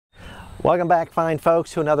Welcome back, fine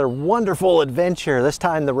folks, to another wonderful adventure. This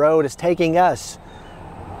time the road is taking us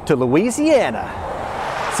to Louisiana.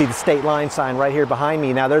 See the state line sign right here behind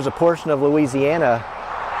me. Now there's a portion of Louisiana,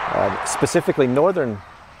 specifically northern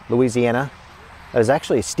Louisiana, that is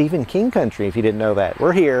actually a Stephen King country, if you didn't know that.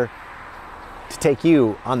 We're here to take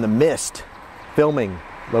you on the missed filming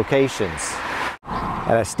locations.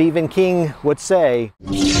 And as Stephen King would say,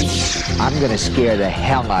 I'm gonna scare the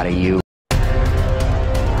hell out of you.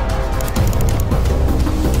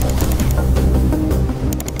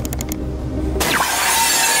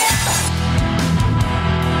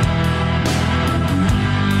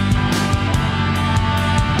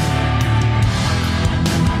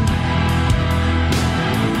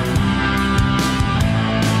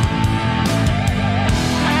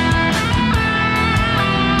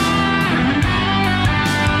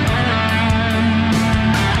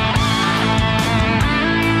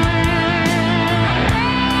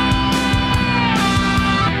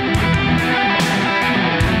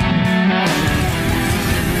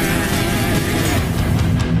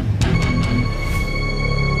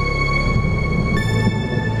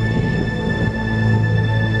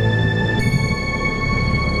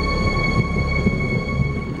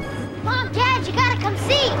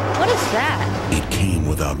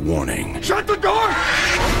 Warning. Shut the door!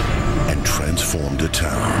 And transformed a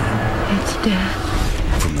town. It's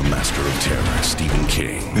death. From the master of terror, Stephen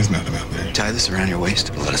King. There's nothing out there. Tie this around your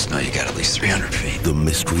waist. Let us know you got at least 300 feet. The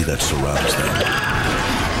mystery that surrounds them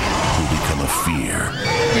will become a fear.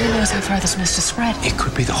 Who knows how far this mist has spread? It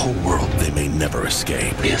could be the whole world. They may never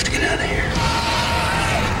escape. We have to get out of here.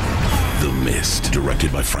 The Mist,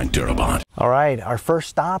 directed by Frank Darabont. all right, our first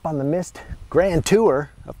stop on the Mist Grand Tour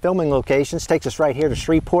of filming locations takes us right here to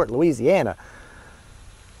Shreveport, Louisiana.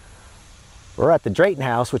 We're at the Drayton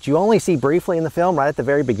House, which you only see briefly in the film right at the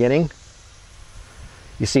very beginning.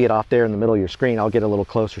 You see it off there in the middle of your screen. I'll get a little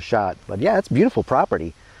closer shot. But yeah, it's beautiful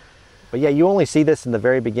property. But yeah, you only see this in the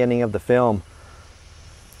very beginning of the film.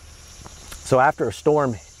 So after a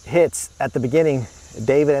storm hits at the beginning,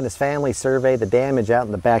 David and his family survey the damage out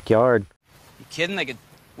in the backyard. You kidding? They could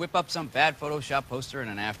whip up some bad Photoshop poster in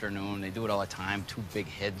an afternoon. They do it all the time. Two big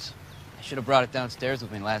heads. I should have brought it downstairs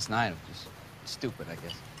with me last night. It was just stupid, I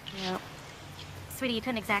guess. Yeah. Sweetie, you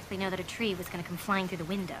couldn't exactly know that a tree was going to come flying through the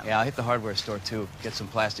window. Yeah, I'll hit the hardware store, too. Get some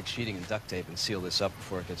plastic sheeting and duct tape and seal this up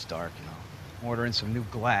before it gets dark, you know. Order in some new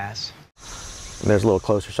glass. And there's a little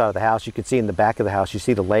closer shot of the house. You can see in the back of the house, you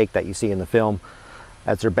see the lake that you see in the film.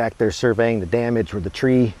 As they're back there surveying the damage where the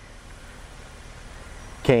tree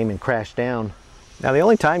came and crashed down. Now the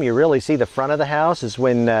only time you really see the front of the house is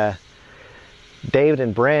when David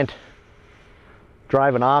and Brent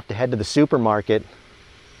driving off to head to the supermarket.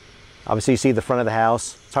 Obviously you see the front of the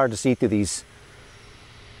house. It's hard to see through these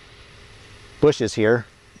bushes here.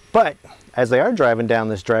 But as they are driving down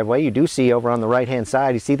this driveway, you do see over on the right hand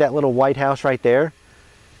side, you see that little white house right there?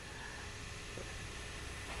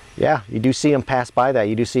 Yeah, you do see them pass by that.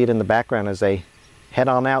 You do see it in the background as they head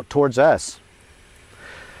on out towards us.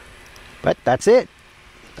 But that's it.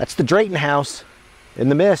 That's the Drayton House in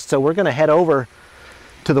the Mist. So we're going to head over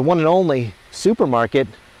to the one and only supermarket,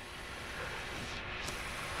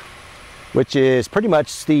 which is pretty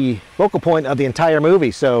much the focal point of the entire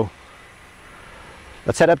movie. So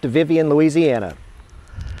let's head up to Vivian, Louisiana.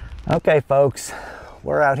 Okay, folks,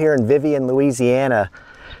 we're out here in Vivian, Louisiana.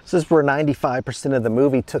 This is where 95% of the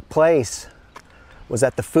movie took place, was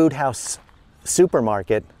at the Food House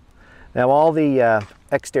supermarket. Now all the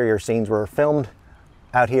exterior scenes were filmed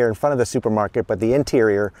out here in front of the supermarket, but the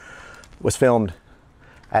interior was filmed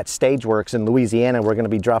at Stageworks in Louisiana. We're going to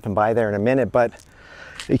be dropping by there in a minute, but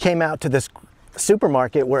we came out to this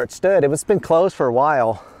supermarket where it stood. It's been closed for a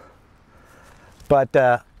while, but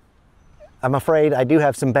I'm afraid I do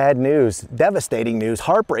have some bad news, devastating news,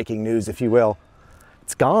 heartbreaking news, if you will.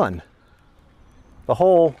 It's gone. The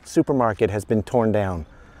whole supermarket has been torn down.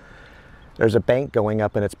 There's a bank going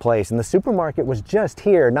up in its place, and the supermarket was just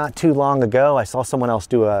here not too long ago. I saw someone else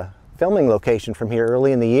do a filming location from here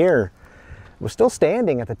early in the year. It was still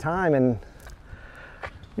standing at the time, and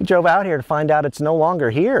we drove out here to find out it's no longer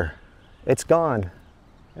here. It's gone.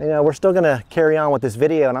 You know, we're still gonna carry on with this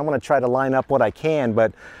video, and I'm gonna try to line up what I can,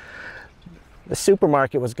 but the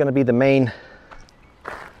supermarket was gonna be the main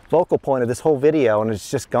focal point of this whole video, and it's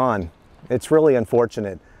just gone. It's really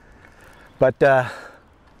unfortunate, but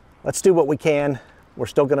let's do what we can. We're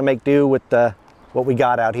still going to make do with what we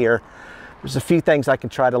got out here. There's a few things I can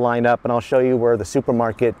try to line up, and I'll show you where the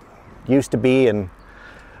supermarket used to be and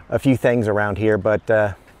a few things around here, but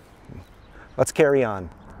let's carry on.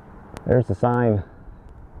 There's the sign,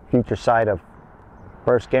 future site of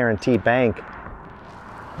First Guarantee Bank.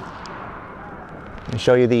 Let me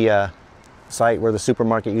show you the site where the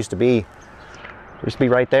supermarket used to be. It used to be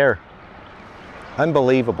right there.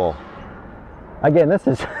 Unbelievable. Again, this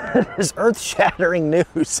is this is earth-shattering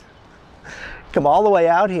news. Come all the way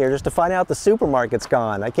out here just to find out the supermarket's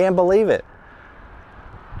gone. I can't believe it.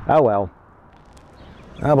 Oh well.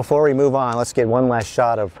 Now before we move on, let's get one last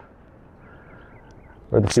shot of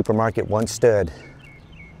where the supermarket once stood.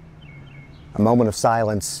 A moment of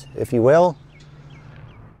silence, if you will.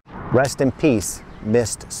 Rest in peace,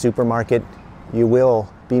 missed supermarket. You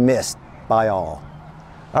will be missed by all.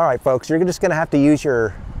 All right, folks, you're just gonna have to use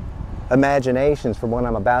your imaginations for what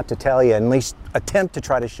I'm about to tell you, and at least attempt to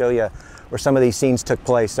try to show you where some of these scenes took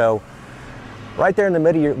place. So right there in the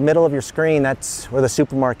middle of your screen, that's where the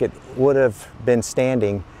supermarket would have been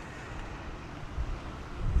standing.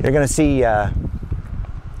 You're gonna see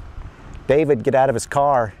David get out of his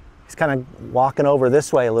car. He's kind of walking over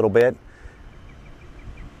this way a little bit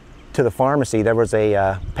to the pharmacy. There was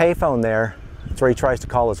a payphone there. That's where he tries to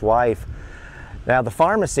call his wife. Now the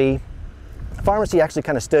pharmacy actually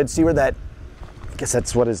kind of stood. See where that, I guess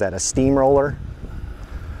that's, what is that, a steamroller?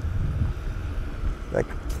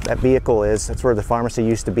 That vehicle is. That's where the pharmacy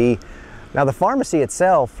used to be. Now the pharmacy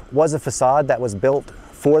itself was a facade that was built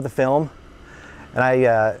for the film. And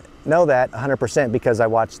I know that 100% because I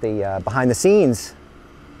watched the behind the scenes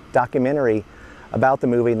documentary about the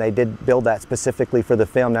movie, and they did build that specifically for the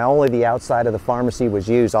film. Now only the outside of the pharmacy was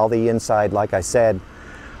used. All the inside, like I said,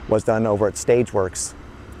 was done over at Stageworks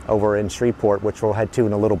over in Shreveport, which we'll head to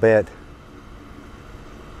in a little bit.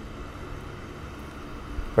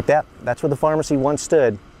 But that's where the pharmacy once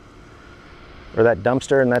stood, where that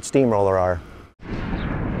dumpster and that steamroller are.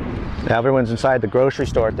 Now everyone's inside the grocery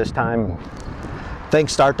store at this time.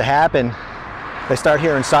 Things start to happen. They start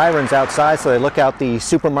hearing sirens outside, so they look out the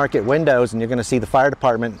supermarket windows, and you're going to see the fire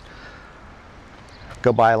department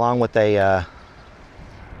go by along with a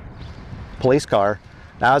police car.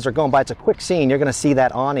 Now as they're going by, it's a quick scene. You're going to see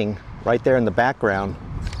that awning right there in the background.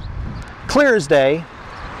 Clear as day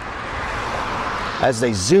as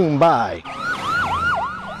they zoom by.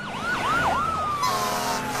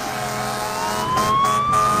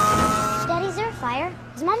 Daddy, is there a fire?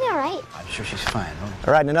 Is Mommy all right? I'm sure she's fine.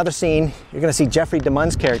 All right, in another scene, you're gonna see Jeffrey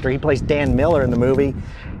DeMunn's character. He plays Dan Miller in the movie.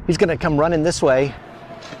 He's gonna come running this way.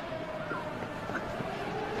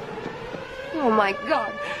 Oh my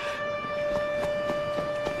God.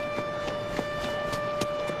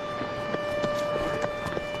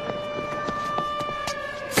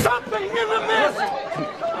 Something in the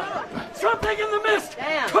mist! Something in the mist!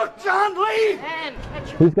 Dan. Cook John Lee! Dan,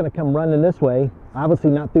 He's gonna come running this way.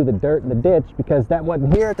 Obviously not through the dirt and the ditch, because that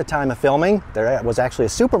wasn't here at the time of filming. There was actually a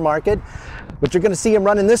supermarket, but you're gonna see him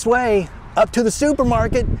running this way up to the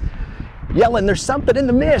supermarket, yelling, "There's something in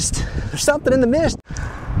the mist! There's something in the mist!"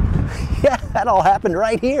 Yeah, that all happened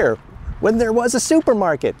right here when there was a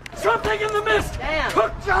supermarket. Something in the mist! Dan.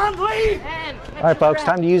 Cook John Lee! Dan, All right, folks,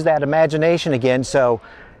 time to use that imagination again. So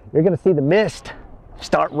you're gonna see the mist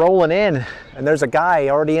start rolling in, and there's a guy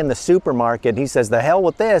already in the supermarket. He says, "The hell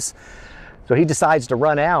with this." So he decides to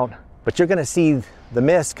run out, but you're gonna see the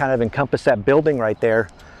mist kind of encompass that building right there,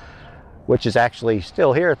 which is actually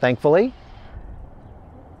still here, thankfully.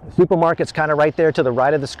 The supermarket's kind of right there to the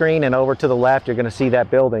right of the screen, and over to the left, you're gonna see that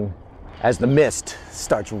building as the mist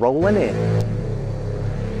starts rolling in.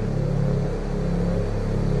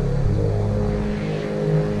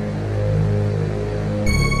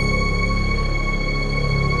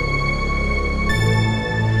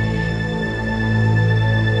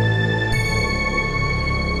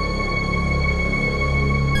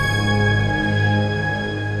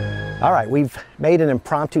 All right, we've made an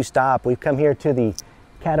impromptu stop. We've come here to the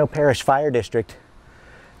Caddo Parish Fire District.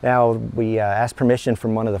 Now, we asked permission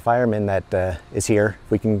from one of the firemen that is here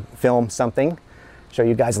if we can film something, show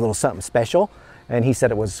you guys a little something special, and he said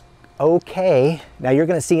it was okay. Now, you're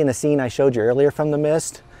gonna see in the scene I showed you earlier from the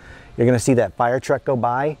mist, you're gonna see that fire truck go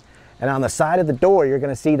by, and on the side of the door, you're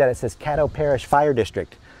gonna see that it says Caddo Parish Fire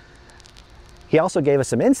District. He also gave us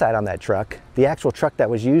some insight on that truck. The actual truck that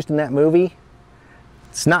was used in that movie,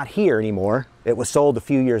 it's not here anymore. It was sold a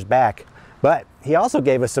few years back. But he also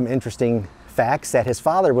gave us some interesting facts that his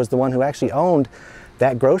father was the one who actually owned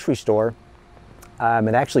that grocery store.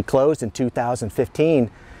 It actually closed in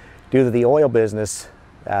 2015 due to the oil business,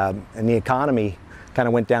 and the economy kind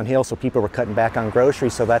of went downhill, so people were cutting back on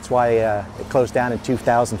groceries. So that's why it closed down in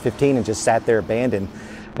 2015 and just sat there abandoned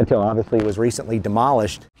until obviously it was recently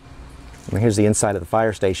demolished. And here's the inside of the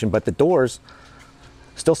fire station, but the doors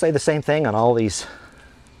still say the same thing on all these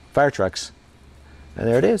fire trucks. And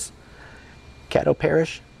there it is, Caddo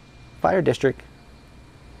Parish Fire District,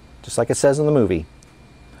 just like it says in the movie.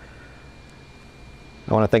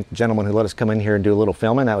 I want to thank the gentleman who let us come in here and do a little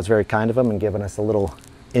filming. That was very kind of him, and giving us a little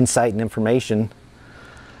insight and information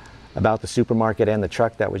about the supermarket and the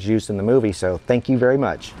truck that was used in the movie. So thank you very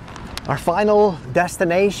much. Our final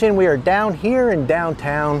destination, we are down here in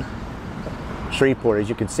downtown Shreveport. As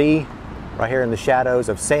you can see, right here in the shadows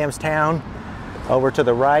of Sam's Town. Over to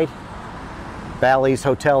the right, Bally's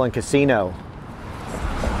Hotel and Casino.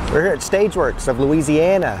 We're here at Stageworks of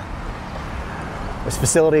Louisiana. This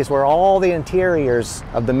facility is where all the interiors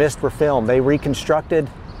of The Mist were filmed. They reconstructed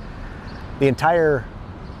the entire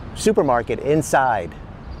supermarket inside.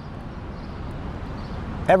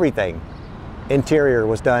 Everything interior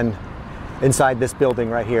was done inside this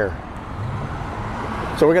building right here.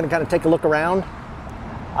 So we're going to kind of take a look around.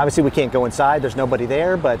 Obviously we can't go inside, there's nobody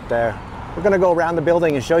there, but we're going to go around the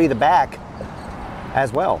building and show you the back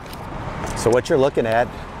as well. So what you're looking at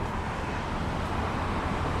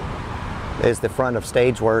is the front of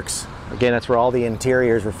Stageworks. Again, that's where all the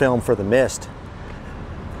interiors were filmed for The Mist.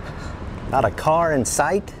 Not a car in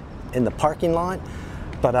sight in the parking lot,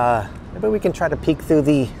 but maybe we can try to peek through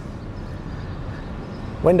the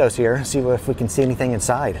windows here and see if we can see anything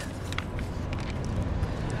inside.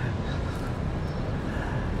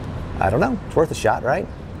 I don't know, it's worth a shot, right?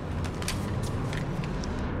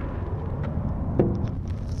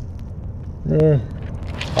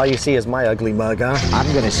 All you see is my ugly mug, huh?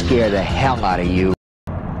 I'm gonna scare the hell out of you.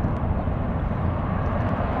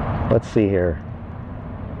 Let's see here.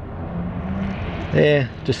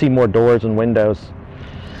 Just see more doors and windows.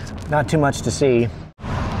 Not too much to see.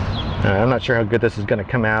 I'm not sure how good this is going to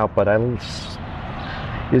come out, but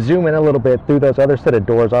you zoom in a little bit through those other set of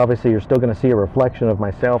doors. Obviously, you're still going to see a reflection of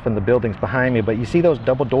myself and the buildings behind me, but you see those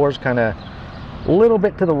double doors kind of a little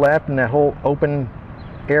bit to the left, and that whole open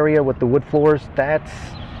area with the wood floors. That's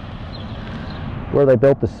where they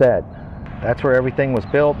built the set. That's where everything was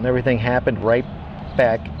built, and everything happened right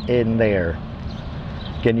back in there.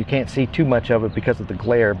 Again, you can't see too much of it because of the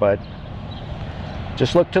glare, but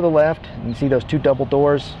just look to the left and you see those two double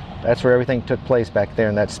doors. That's where everything took place back there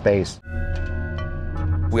in that space.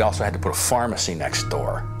 We also had to put a pharmacy next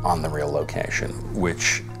door on the real location,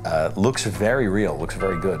 which looks very real, looks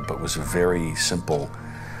very good, but was a very simple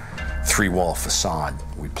three-wall facade.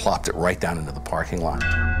 We plopped it right down into the parking lot.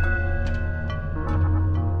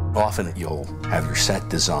 Often you'll have your set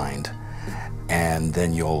designed, and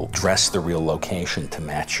then you'll dress the real location to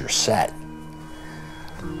match your set.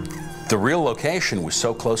 The real location was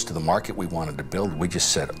so close to the market we wanted to build, we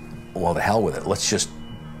just said, well, to hell with it. Let's just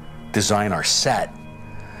design our set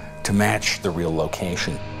to match the real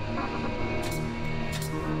location.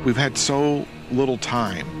 We've had so little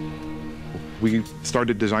time. We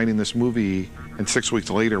started designing this movie, and 6 weeks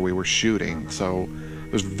later we were shooting, so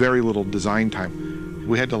there's very little design time.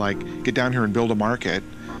 We had to like get down here and build a market,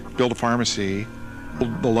 build a pharmacy,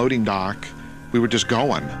 build the loading dock. We were just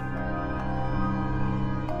going.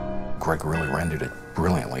 Greg really rendered it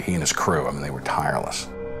brilliantly. He and his crew, I mean, they were tireless.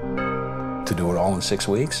 To do it all in 6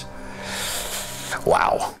 weeks?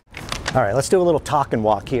 Wow. All right, let's do a little talk and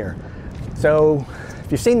walk here. So,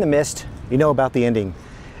 if you've seen The Mist, you know about the ending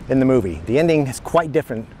in the movie. The ending is quite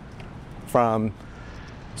different from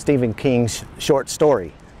Stephen King's short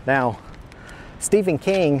story. Now, Stephen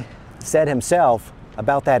King said himself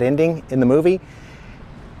about that ending in the movie,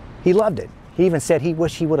 he loved it. He even said he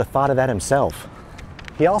wished he would have thought of that himself.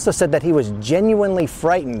 He also said that he was genuinely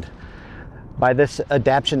frightened by this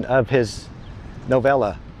adaptation of his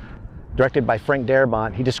novella, directed by Frank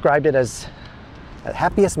Darabont. He described it as the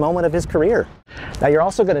happiest moment of his career. Now you're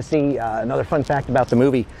also going to see another fun fact about the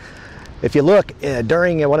movie. If you look,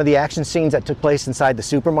 during one of the action scenes that took place inside the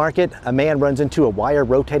supermarket, a man runs into a wire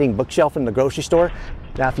rotating bookshelf in the grocery store.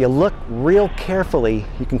 Now if you look real carefully,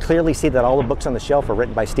 you can clearly see that all the books on the shelf are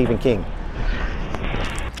written by Stephen King.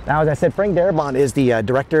 Now, as I said, Frank Darabont is the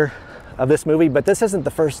director of this movie, but this isn't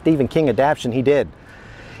the first Stephen King adaptation he did.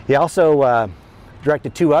 He also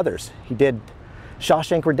directed two others. He did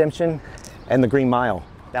Shawshank Redemption and The Green Mile.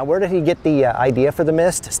 Now, where did he get the idea for The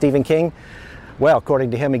Mist, Stephen King? Well, according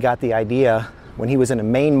to him, he got the idea when he was in a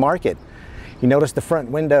Maine market. He noticed the front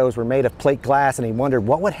windows were made of plate glass, and he wondered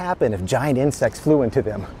what would happen if giant insects flew into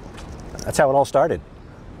them. That's how it all started.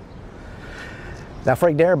 Now,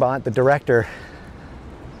 Frank Darabont, the director,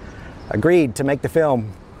 agreed to make the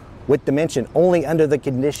film with Dimension only under the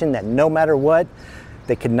condition that no matter what,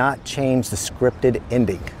 they could not change the scripted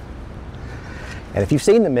ending. And if you've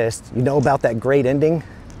seen The Mist, you know about that great ending.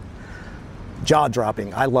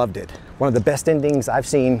 Jaw-dropping. I loved it. One of the best endings I've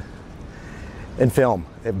seen in film.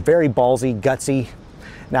 Very ballsy, gutsy.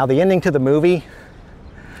 Now, the ending to the movie,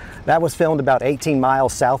 that was filmed about 18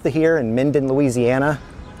 miles south of here in Minden, Louisiana.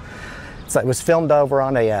 So it was filmed over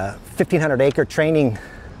on a 1,500-acre training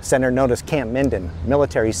center known as Camp Minden,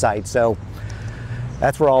 military site. So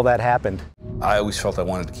that's where all that happened. I always felt I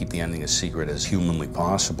wanted to keep the ending as secret as humanly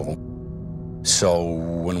possible. So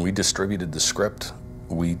when we distributed the script,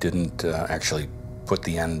 we didn't actually put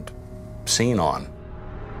the end scene on.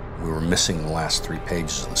 We were missing the last 3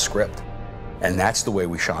 pages of the script. And that's the way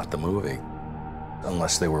we shot the movie.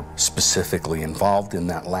 Unless they were specifically involved in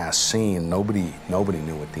that last scene, nobody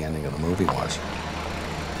knew what the ending of the movie was.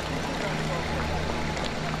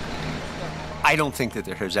 I don't think that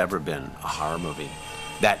there has ever been a horror movie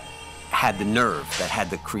that had the nerve, that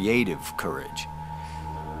had the creative courage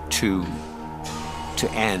to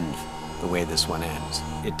end the way this one ends.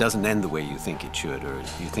 It doesn't end the way you think it should or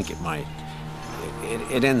you think it might.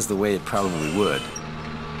 It ends the way it probably would.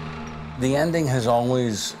 The ending has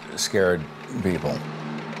always scared people,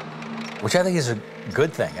 which I think is a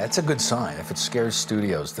good thing. That's a good sign. If it scares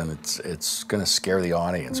studios, then it's going to scare the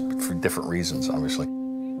audience, but for different reasons, obviously.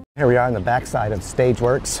 Here we are on the backside of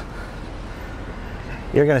Stageworks.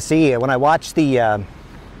 You're going to see, when I watch the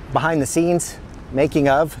behind the scenes making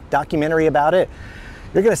of documentary about it,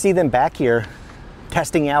 you're going to see them back here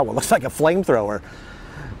testing out what looks like a flamethrower.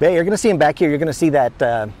 But you're going to see them back here. You're going to see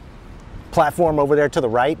that platform over there to the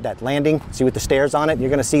right, that landing, see with the stairs on it. You're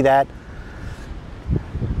going to see that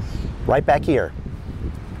right back here.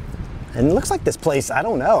 And it looks like this place, I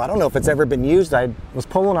don't know if it's ever been used. I was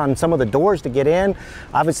pulling on some of the doors to get in.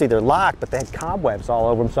 Obviously they're locked, but they had cobwebs all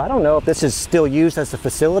over them, so I don't know if this is still used as a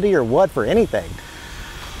facility or what for anything.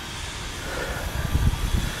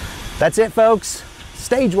 That's it, folks.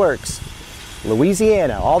 Stageworks,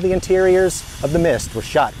 Louisiana. All the interiors of The Mist were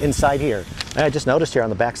shot inside here. And I just noticed here on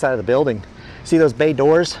the back side of the building, see those bay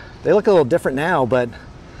doors? They look a little different now, but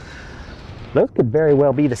those could very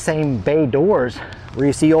well be the same bay doors where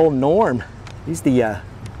you see old Norm. He's the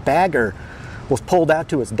bagger, was pulled out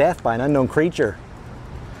to his death by an unknown creature.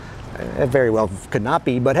 It very well could not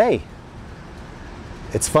be, but hey,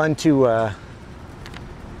 it's fun to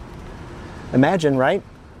imagine, right?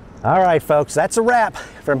 All right, folks, that's a wrap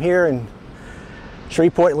from here in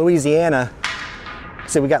Shreveport, Louisiana.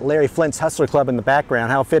 So we got Larry Flint's Hustler Club in the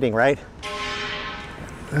background. How fitting, right?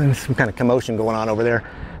 There's some kind of commotion going on over there.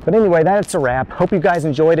 But anyway, that's a wrap. Hope you guys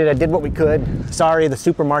enjoyed it. I did what we could. Sorry the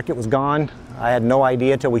supermarket was gone. I had no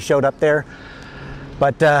idea till we showed up there.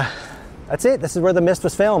 But that's it. This is where The Mist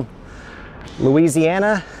was filmed.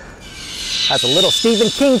 Louisiana has a little Stephen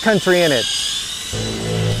King country in it.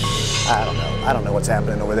 I don't know what's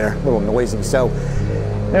happening over there. A little noisy. So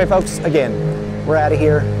anyway, folks, again, we're out of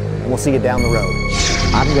here and we'll see you down the road.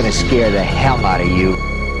 I'm gonna scare the hell out of you.